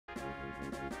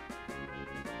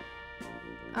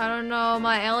I don't know,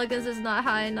 my elegance is not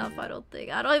high enough, I don't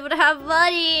think. I don't even have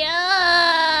money!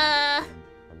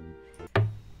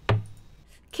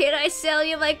 Can I sell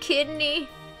you my kidney?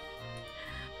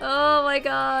 Oh my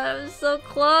god, I'm so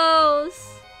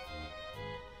close!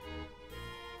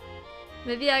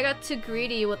 Maybe I got too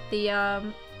greedy with the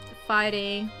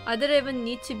fighting. I didn't even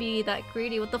need to be that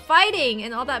greedy with the fighting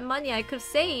and all that money I could have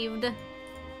saved.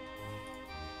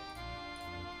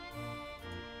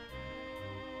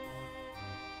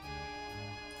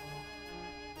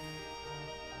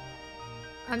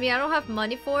 I mean, I don't have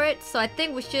money for it, so I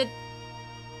think we should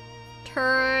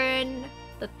turn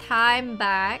the time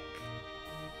back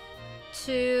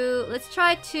to... Let's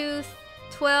try to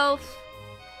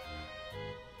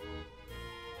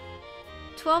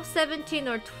 1217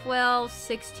 or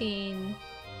 1216.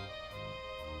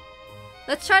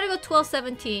 Let's try to go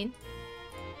 1217.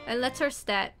 And let's her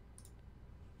stat.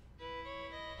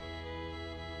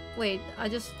 Wait,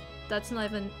 that's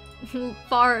not even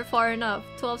far enough.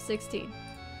 1216.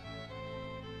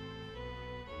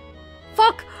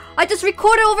 Fuck! I just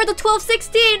recorded over the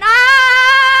 1216!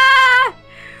 Ah!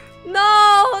 No!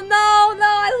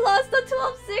 I lost the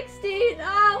 1216!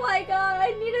 Oh my god,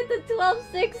 I needed the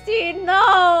 1216!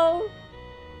 No!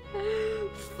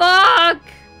 Fuck!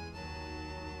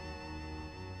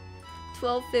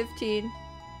 1215.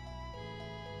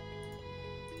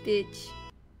 Bitch.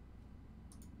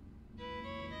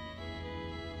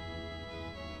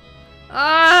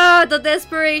 Ah, the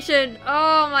desperation!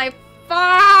 Oh my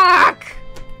fuck!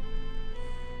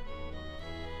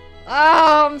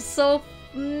 Oh, I'm so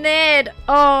mad.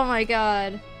 Oh my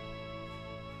god.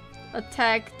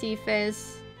 Attack,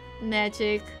 defense,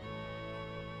 magic.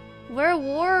 Where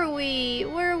were we?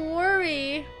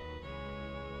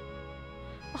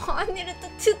 Oh, I needed the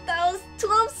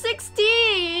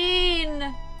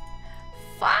 1216!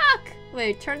 Fuck!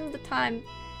 Wait, turn the time.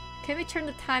 Can we turn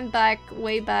the time back,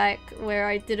 way back, where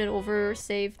I didn't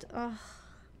over-saved? Ugh.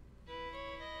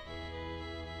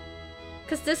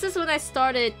 Cause this is when I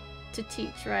started to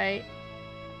teach, right?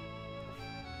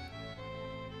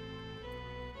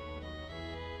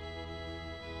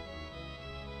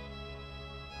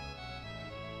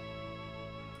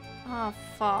 Oh,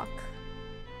 fuck.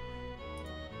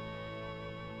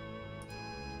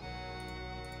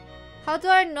 How do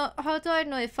I know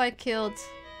if I killed?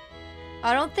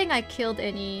 I don't think I killed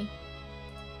any.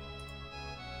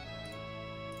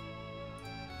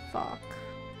 Fuck.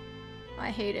 I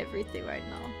hate everything right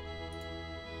now.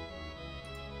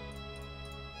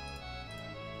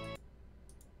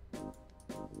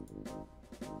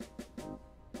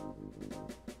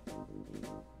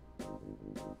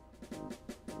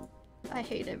 I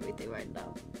hate everything right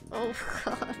now. Oh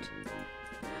god.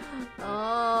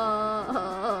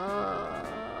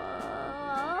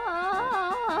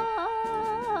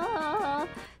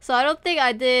 So I don't think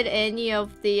I did any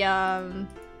of the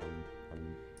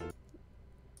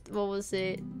what was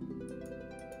it?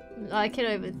 I can't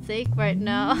even think right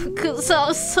now because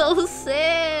I'm so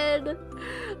sad.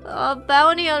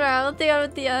 Bounty hunter. I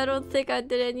don't think I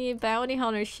did any bounty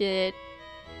hunter shit.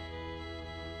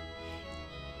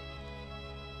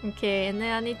 Okay, and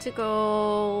then I need to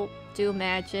go do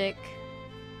magic.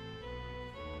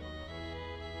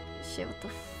 Shit, what the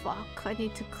fuck? I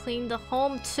need to clean the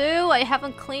home too. I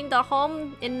haven't cleaned the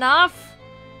home enough.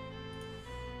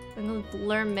 I'm gonna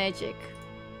learn magic.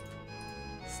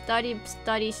 Study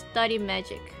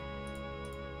magic.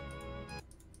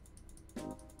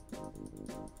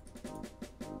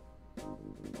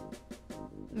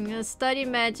 I'm gonna study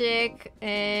magic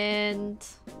and...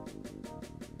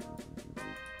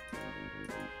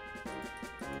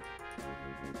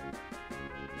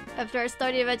 After I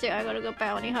study magic, I gotta go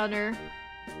bounty hunter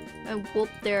and whoop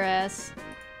their ass.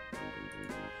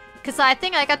 Cause I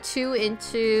think I got too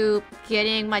into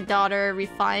getting my daughter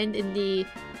refined in the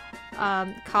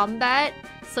combat.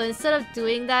 So instead of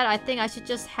doing that, I think I should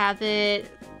just have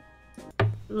it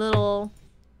little...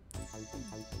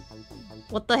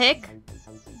 What the heck?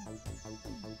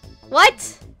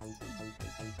 What?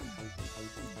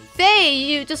 Faye,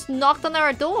 you just knocked on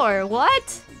our door.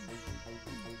 What?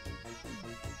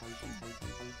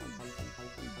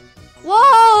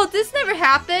 Whoa, this never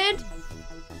happened.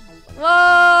 Whoa.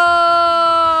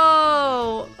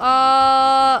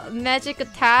 Magic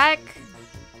attack.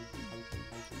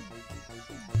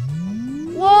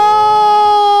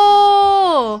 Whoa.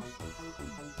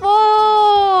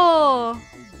 Whoa.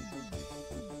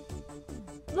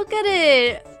 Look at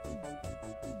it.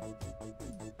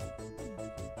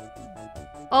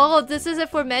 Oh, this is it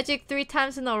for magic 3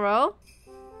 times in a row?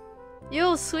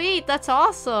 Yo, sweet. That's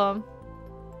awesome.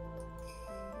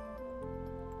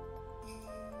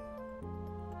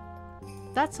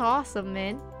 That's awesome,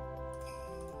 man.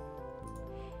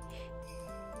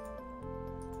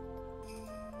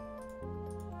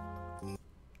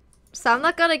 So I'm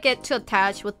not gonna get too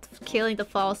attached with killing the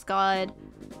false god.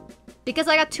 Because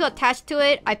I got too attached to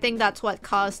it, I think that's what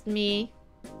caused me.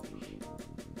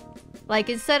 Like,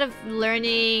 instead of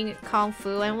learning Kung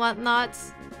Fu and whatnot,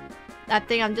 I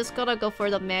think I'm just gonna go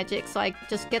for the magic. So I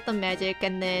just get the magic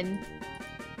and then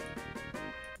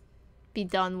be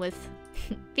done with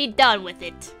be done with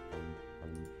it.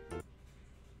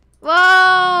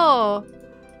 Whoa!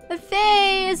 The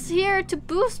Fae is here to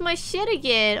boost my shit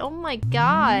again. Oh my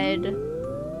god.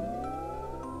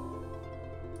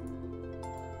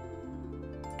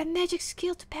 A magic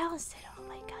skill to balance it. Oh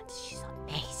my god, she's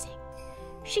amazing.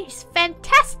 She's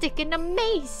fantastic and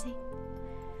amazing.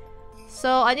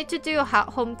 So I need to do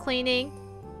home cleaning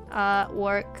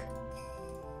work.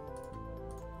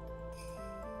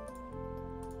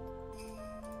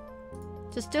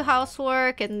 Just do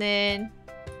housework and then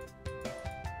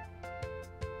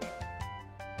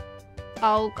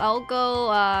I'll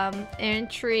go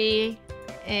entry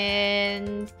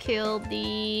and kill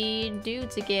the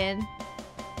dudes again.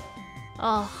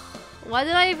 Oh, why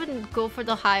did I even go for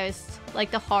the highest,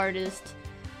 like the hardest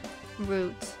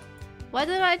route? Why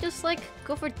did I just like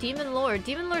go for Demon Lord?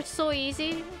 Demon Lord's so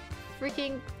easy.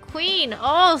 Freaking Queen.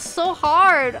 Oh, so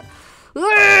hard.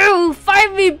 Ooh,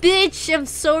 fight me, bitch! I'm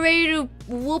so ready to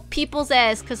whoop people's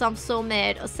ass because I'm so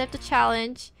mad. Accept the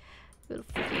challenge. Little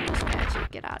freaking use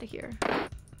magic. Get out of here.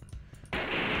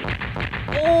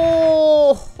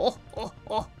 Oh!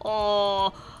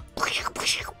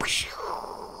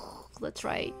 That's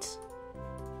right.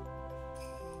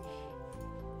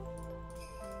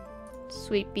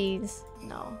 Sweet beans.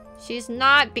 No. She's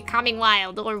not becoming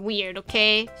wild or weird,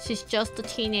 okay? She's just a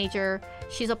teenager.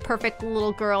 She's a perfect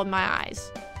little girl in my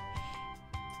eyes.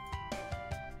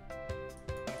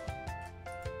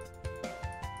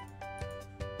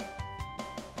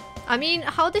 I mean,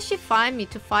 how did she find me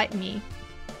to fight me?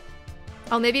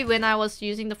 Oh, maybe when I was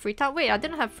using the free time? Wait, I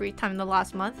didn't have free time in the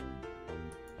last month.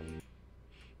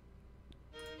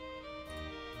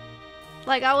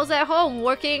 Like, I was at home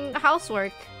working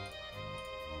housework.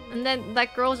 And then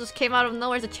that girl just came out of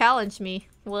nowhere to challenge me.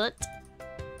 What?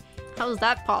 How is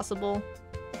that possible?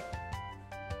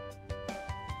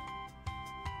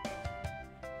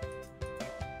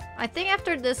 I think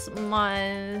after this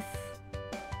month...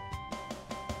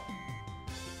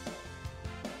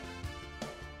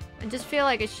 I just feel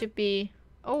like it should be...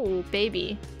 Oh,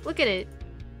 baby. Look at it.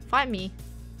 Find me.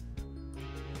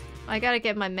 I gotta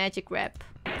get my magic rep.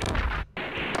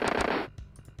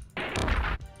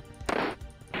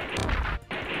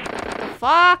 The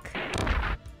fuck?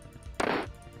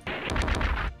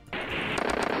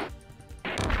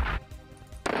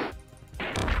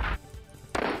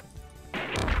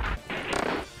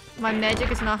 My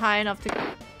magic is not high enough to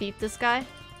beat this guy.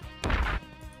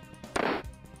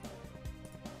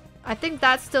 I think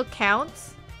that still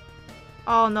counts.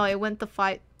 Oh no, it went to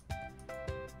fight.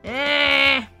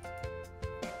 Eh.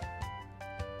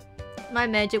 My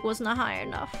magic was not high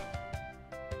enough.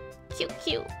 Cute,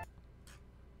 cute.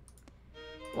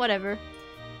 Whatever.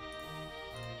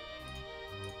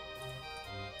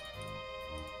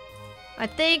 I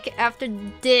think after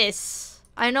this...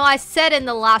 I know I said in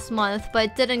the last month, but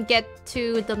it didn't get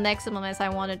to the maximum as I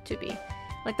wanted to be.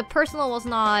 Like, the personal was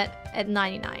not at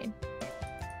 99.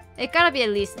 It gotta be at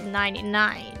least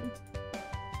 99.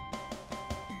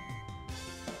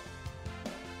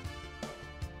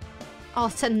 Oh,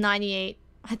 it's at 98.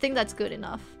 I think that's good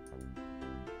enough.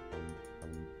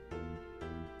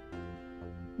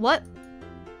 What?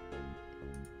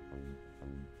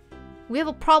 We have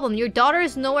a problem. Your daughter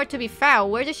is nowhere to be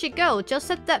found. Where did she go? Just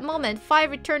at that moment, Fi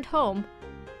returned home.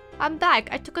 I'm back.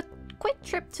 I took a quick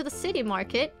trip to the city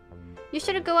market. You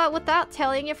shouldn't go out without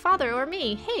telling your father or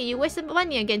me. Hey, you wasted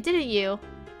money again, didn't you?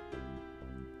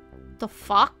 The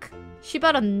fuck? She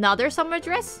bought another summer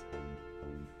dress?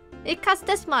 It cost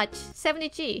this much.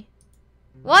 70G.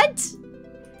 What?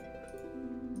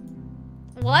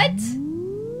 What?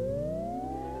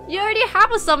 You already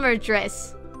have a summer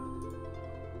dress.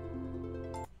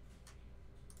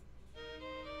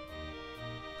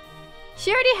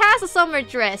 She already has a summer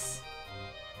dress.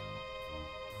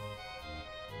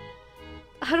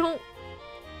 I don't...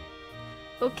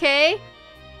 Okay.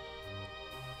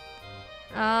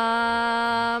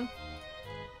 Alright.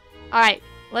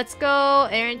 Let's go.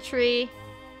 Errantry.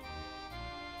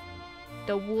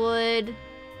 The wood.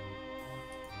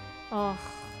 Oh.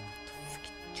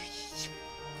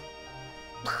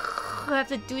 I have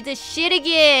to do this shit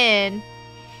again.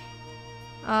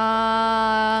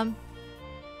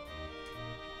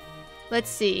 Let's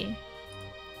see.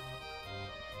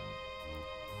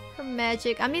 Her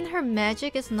magic. I mean, her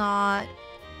magic is not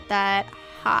that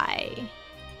high.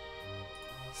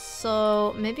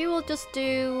 So maybe we'll just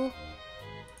do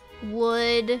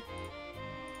wood,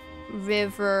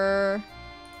 river,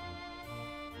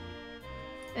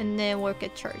 and then work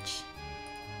at church.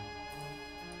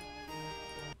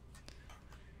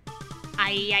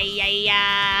 Ay ay ay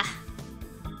ay.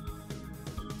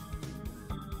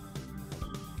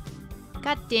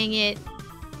 God dang it.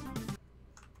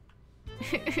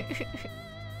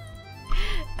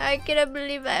 I cannot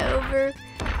believe I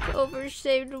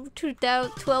oversaved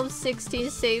 1216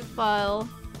 save file.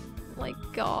 Oh my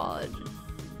god.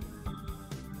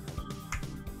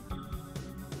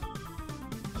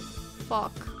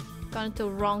 Fuck. Got into the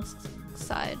wrong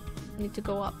side. Need to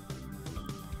go up.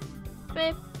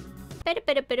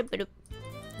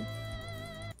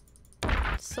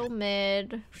 So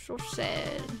mad. So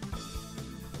sad.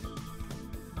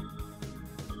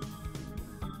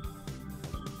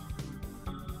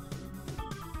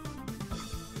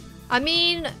 I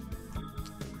mean,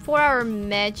 for our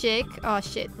magic... Oh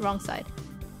shit, wrong side.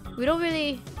 We don't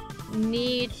really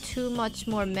need too much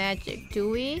more magic, do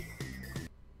we?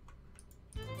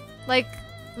 Like,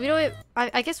 we don't...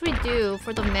 I guess we do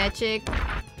for the magic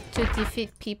to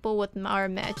defeat people with our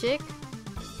magic.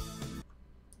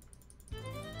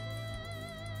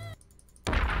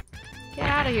 Get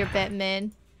out of here,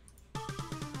 Batman.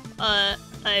 I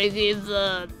give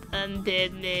up. I'm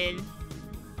Batman.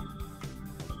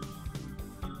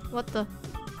 What the?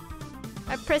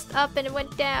 I pressed up and it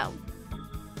went down.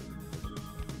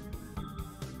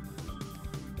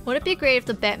 Would it be great if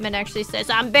the Batman actually says,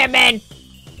 I'm Batman?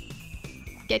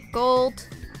 Get gold.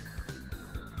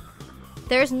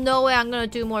 There's no way I'm gonna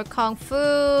do more Kung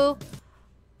Fu.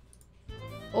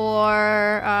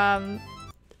 Or,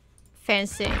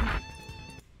 fencing.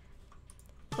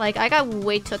 Like, I got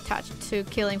way too attached to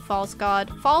killing False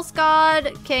God. False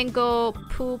God can go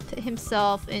poop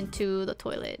himself into the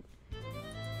toilet.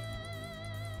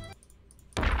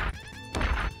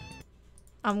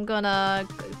 I'm gonna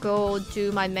go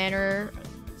do my manner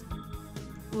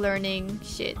learning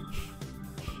shit.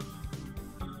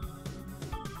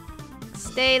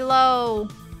 Stay low.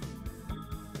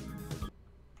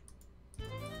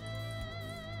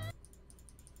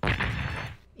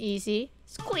 Easy.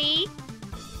 Squeak.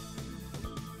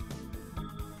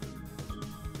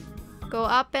 Go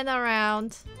up and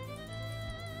around.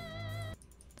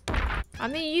 I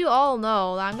mean, you all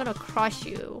know that I'm gonna crush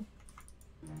you.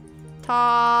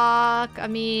 Talk. I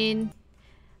mean,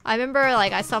 I remember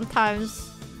like I sometimes,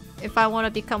 if I want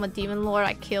to become a demon lord,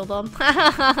 I kill them.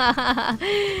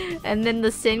 And then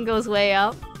the sin goes way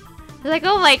up. They're like,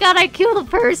 oh my god, I killed a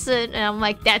person. And I'm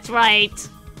like, that's right.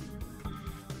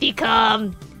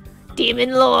 Become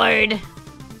demon lord.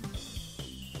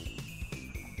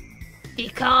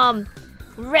 Become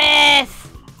Wrath.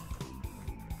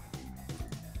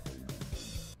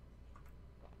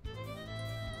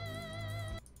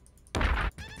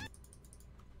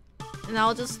 And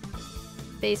I'll just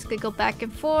basically go back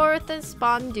and forth and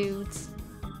spawn dudes.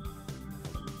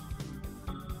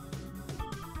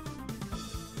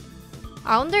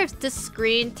 I wonder if this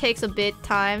screen takes a bit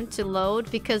time to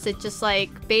load because it just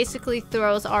like basically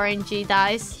throws RNG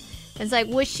dice. And it's like,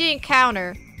 would she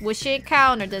encounter? Would she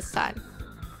encounter this time?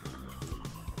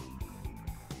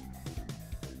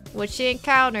 Would she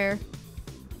encounter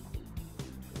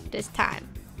this time?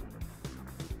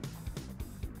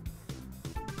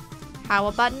 How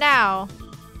about now?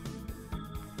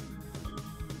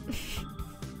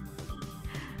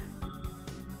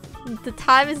 The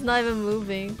time is not even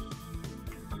moving.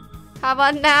 How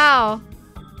about now?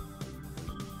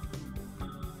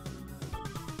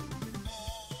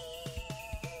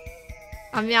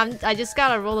 I mean, I just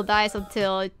gotta roll the dice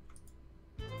until it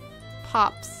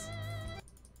pops.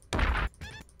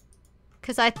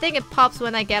 Cause I think it pops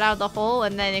when I get out of the hole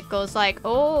and then it goes like,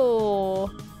 oh,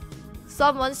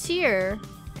 someone's here.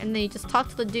 And then you just talk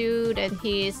to the dude and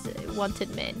he's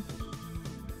wanted man.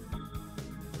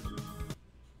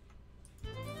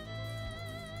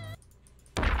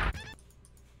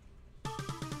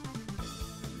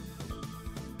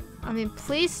 I mean,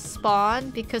 please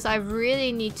spawn because I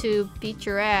really need to beat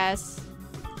your ass.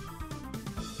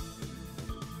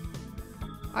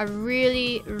 I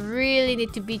really, really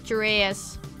need to beat your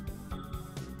ass.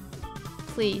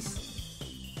 Please.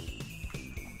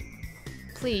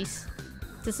 Please.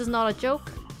 This is not a joke.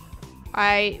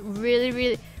 I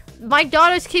really... My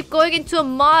daughters keep going into a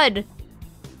mud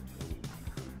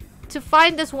to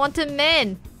find this wanted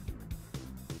man.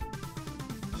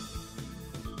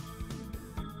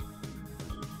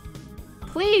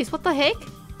 Please, what the heck?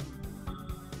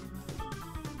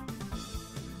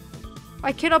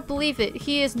 I cannot believe it.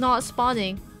 He is not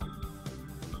spawning.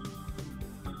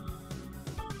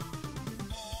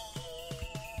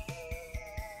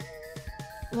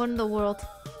 What in the world?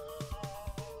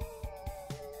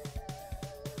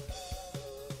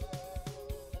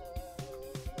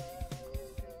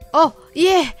 Oh,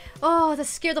 yeah! Oh, that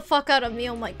scared the fuck out of me.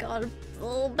 Oh my god.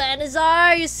 Oh,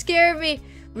 Banazar, you scared me.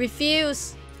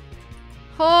 Refuse.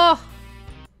 Oh.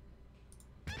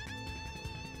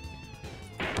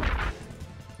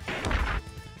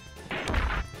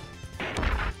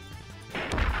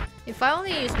 If I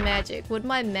only use magic, would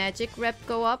my magic rep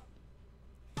go up?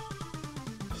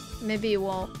 Maybe it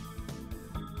won't.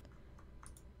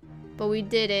 But we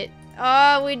did it.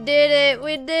 Oh, we did it!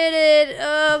 We did it!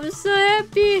 Oh, I'm so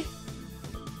happy!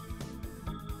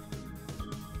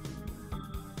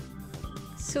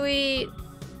 Sweet.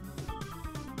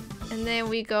 And then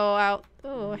we go out.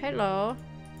 Oh, hello.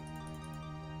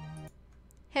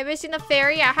 Have you seen a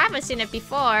fairy? I haven't seen it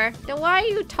before. Then why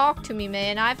you talk to me,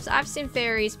 man? I've seen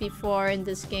fairies before in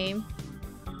this game.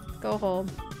 Go home.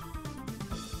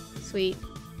 Sweet.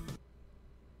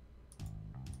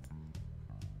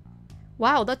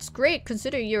 Wow, that's great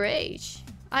considering your age.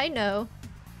 I know.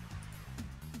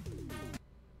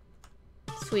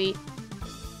 Sweet.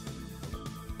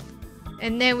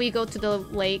 And then we go to the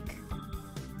lake.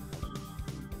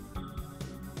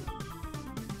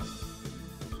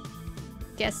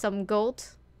 Get some gold.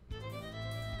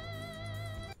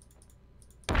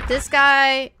 This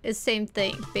guy is same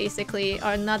thing, basically.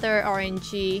 Another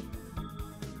RNG.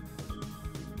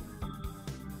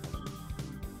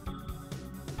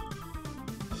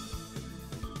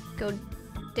 Go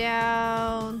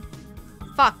down.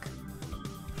 Fuck.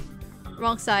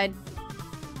 Wrong side.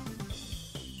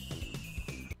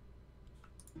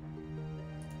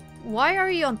 Why are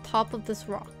you on top of this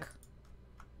rock?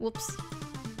 Whoops.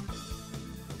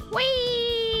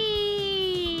 Whee!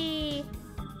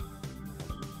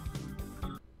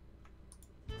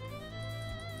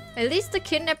 At least the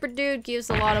kidnapper dude gives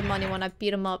a lot of money when I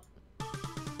beat him up.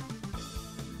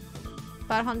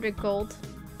 500 gold.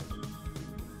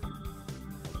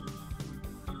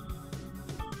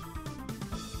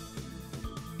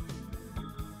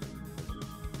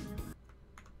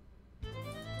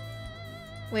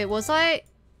 Wait, was I?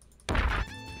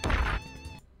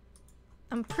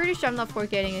 I'm pretty sure I'm not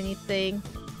forgetting anything.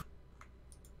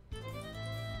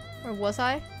 Or was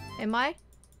I? Am I?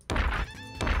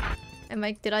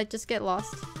 Did I just get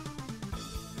lost?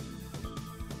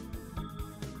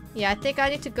 Yeah, I think I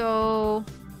need to go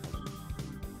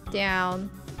down.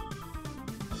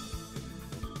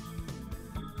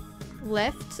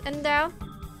 Left and down?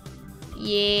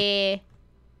 Yeah.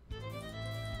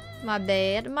 My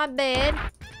bad, my bad.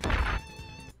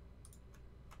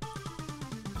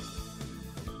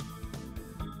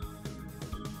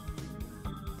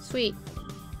 Sweet.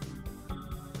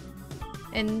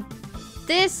 And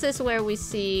this is where we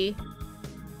see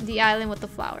the island with the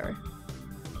flower.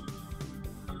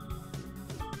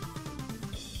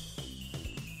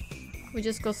 We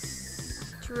just go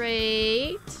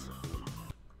straight.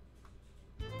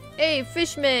 Hey,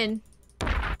 fishman!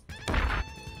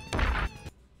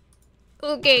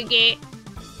 Oogege.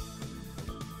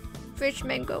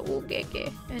 Fishman go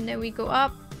oogege. And then we go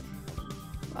up.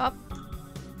 Up.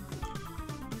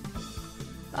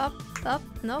 Up, up,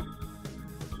 nope.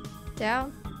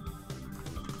 Down.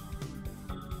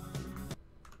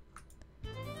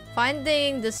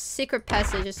 Finding the secret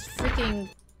passage is freaking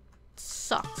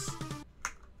sucks.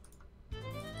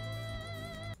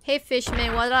 Hey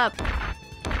fishman, what up?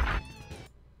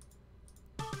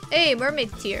 Hey,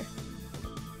 mermaid's here.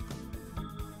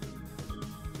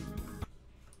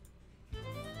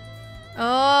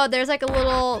 Oh, there's like a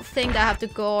little thing that I have to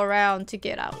go around to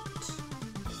get out.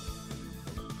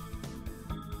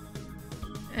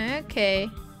 Okay.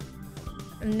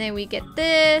 And then we get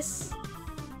this.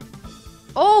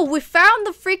 Oh, we found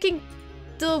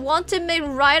the wanted maid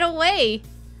right away.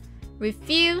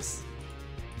 Refuse.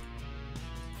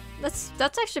 That's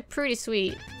actually pretty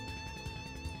sweet.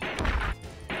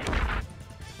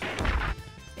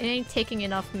 It ain't taking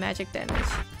enough magic damage.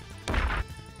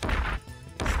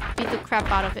 Just beat the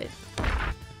crap out of it.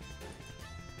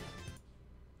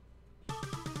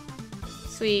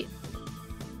 Sweet.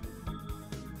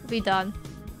 Be done.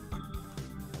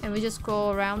 And we just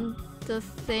go around the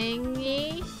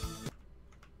thingy.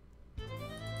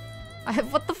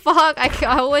 What the fuck?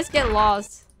 I always get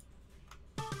lost.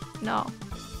 No.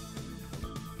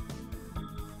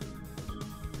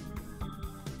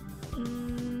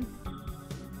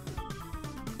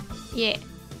 Yeah.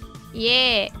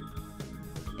 Yeah.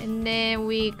 And then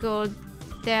we go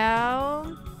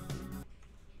down.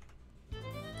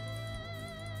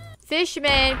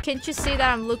 Fishman, can't you see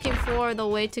that I'm looking for the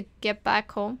way to get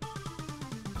back home?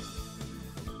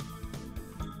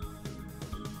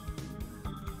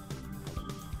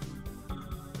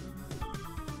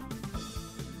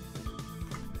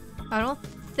 I don't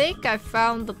think I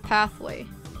found the pathway.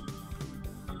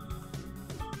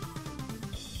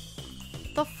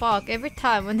 What the fuck? Every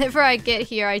time, whenever I get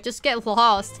here, I just get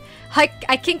lost. I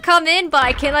can come in, but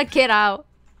I cannot get out.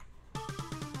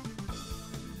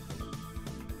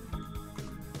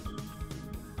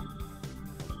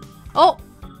 Oh!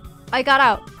 I got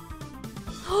out.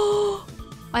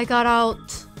 I got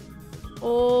out.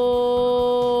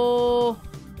 Oh!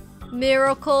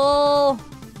 Miracle!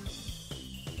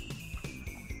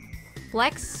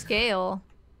 Black scale.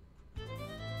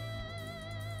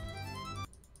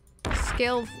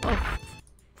 Scale of...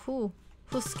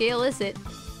 Whose scale is it?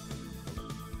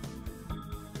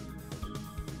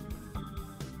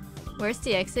 Where's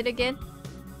the exit again?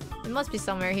 It must be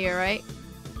somewhere here, right?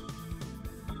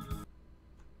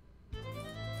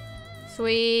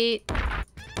 Sweet.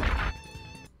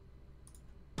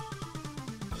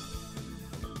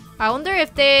 I wonder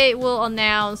if they will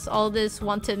announce all these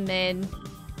wanted men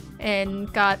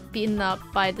and got beaten up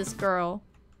by this girl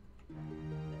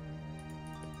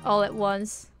all at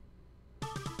once.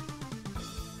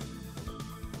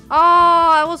 Oh,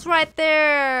 I was right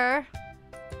there.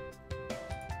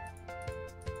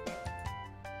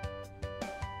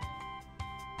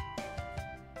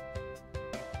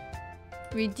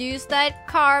 Reduce that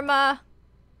karma.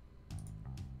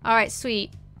 Alright,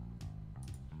 sweet.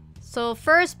 So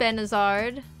first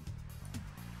Benazard.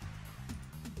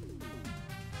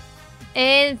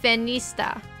 And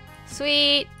Venista.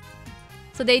 Sweet.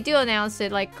 So they do announce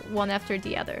it like one after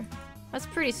the other. That's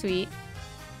pretty sweet.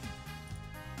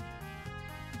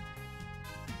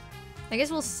 I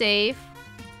guess we'll save.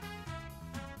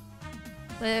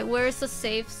 Where's the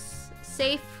safe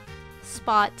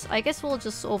spot? I guess we'll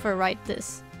just overwrite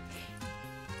this.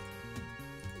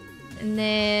 And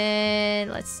then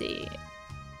let's see.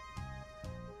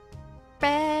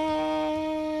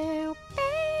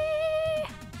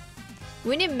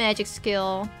 We need magic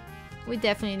skill. We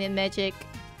definitely need magic.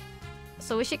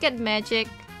 So we should get magic.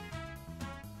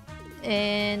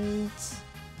 And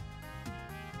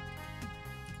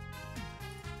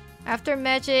after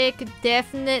magic,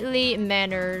 definitely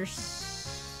manners.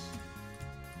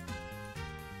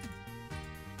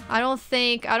 I don't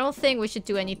think we should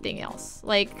do anything else.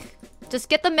 Like, just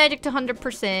get the magic to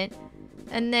 100%.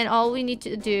 And then all we need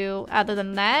to do other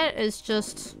than that is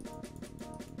just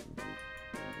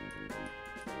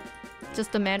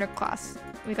the manner class.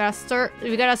 We gotta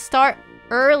start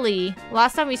early.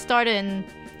 Last time we started in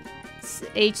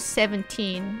age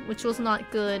 17, which was not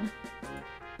good.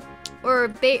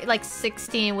 Or like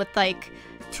 16 with like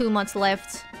 2 months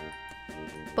left.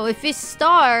 But if we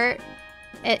start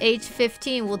at age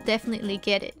 15, we'll definitely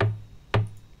get it.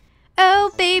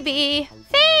 Oh baby,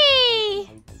 Faye!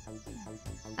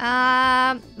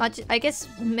 I guess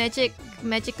magic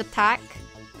attack.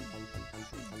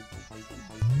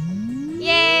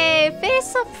 Yay! Faye's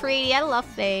so pretty. I love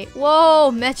Faye.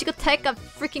 Whoa! Magic attack got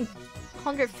freaking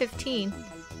 115.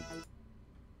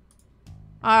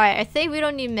 Alright, I think we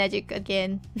don't need magic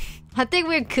again. I think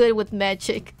we're good with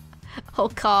magic. Oh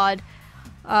god.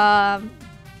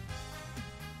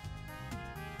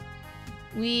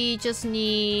 We just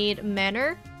need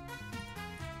manner.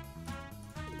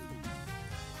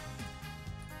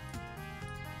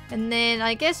 And then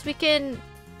I guess we can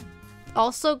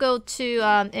also go to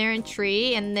Aaron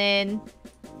Tree and then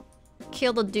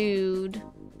kill the dude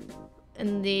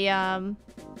in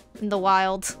the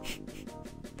wild.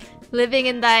 Living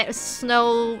in that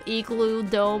snow igloo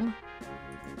dome.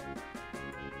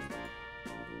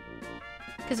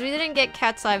 Because we didn't get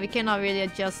cat's eye, we cannot really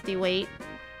adjust the weight.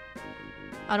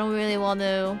 I don't really want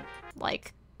to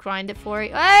like grind it for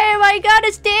it. Oh my god,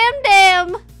 it's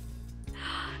Damn!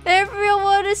 Everyone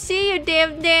want to see you,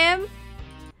 Damn.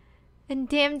 And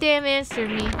Damn answered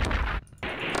me.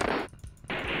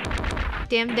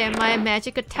 Damn, my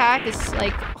magic attack is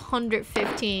like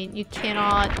 115. You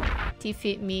cannot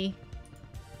defeat me.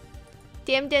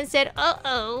 Damn said,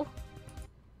 uh-oh.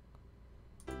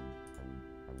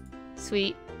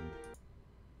 Sweet.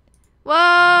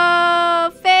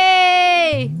 Whoa,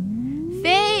 Faye!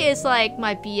 Faye is like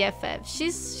my BFF.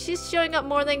 She's showing up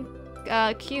more than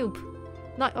Cube.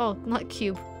 Not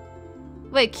Cube.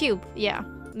 Wait, Cube. Yeah.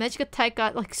 Magic attack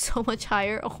got like so much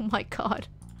higher. Oh my god.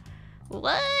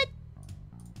 What?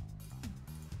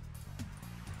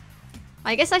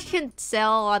 I guess I can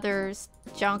sell other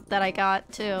junk that I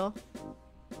got too.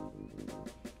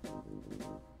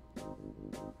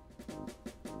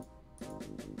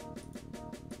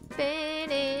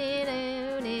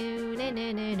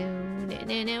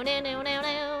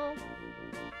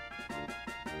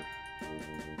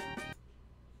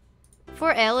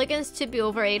 For elegance to be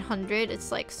over 800,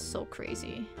 it's like so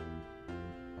crazy.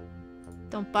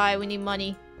 Don't buy, we need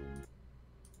money.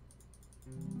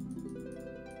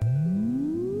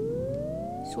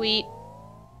 Sweet.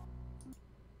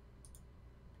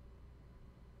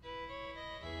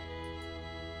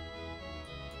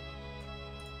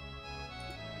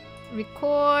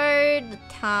 Record the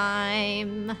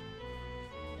time.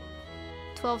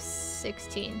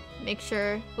 12:16. Make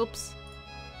sure. Oops.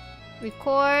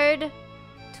 Record.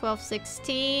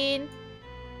 12:16.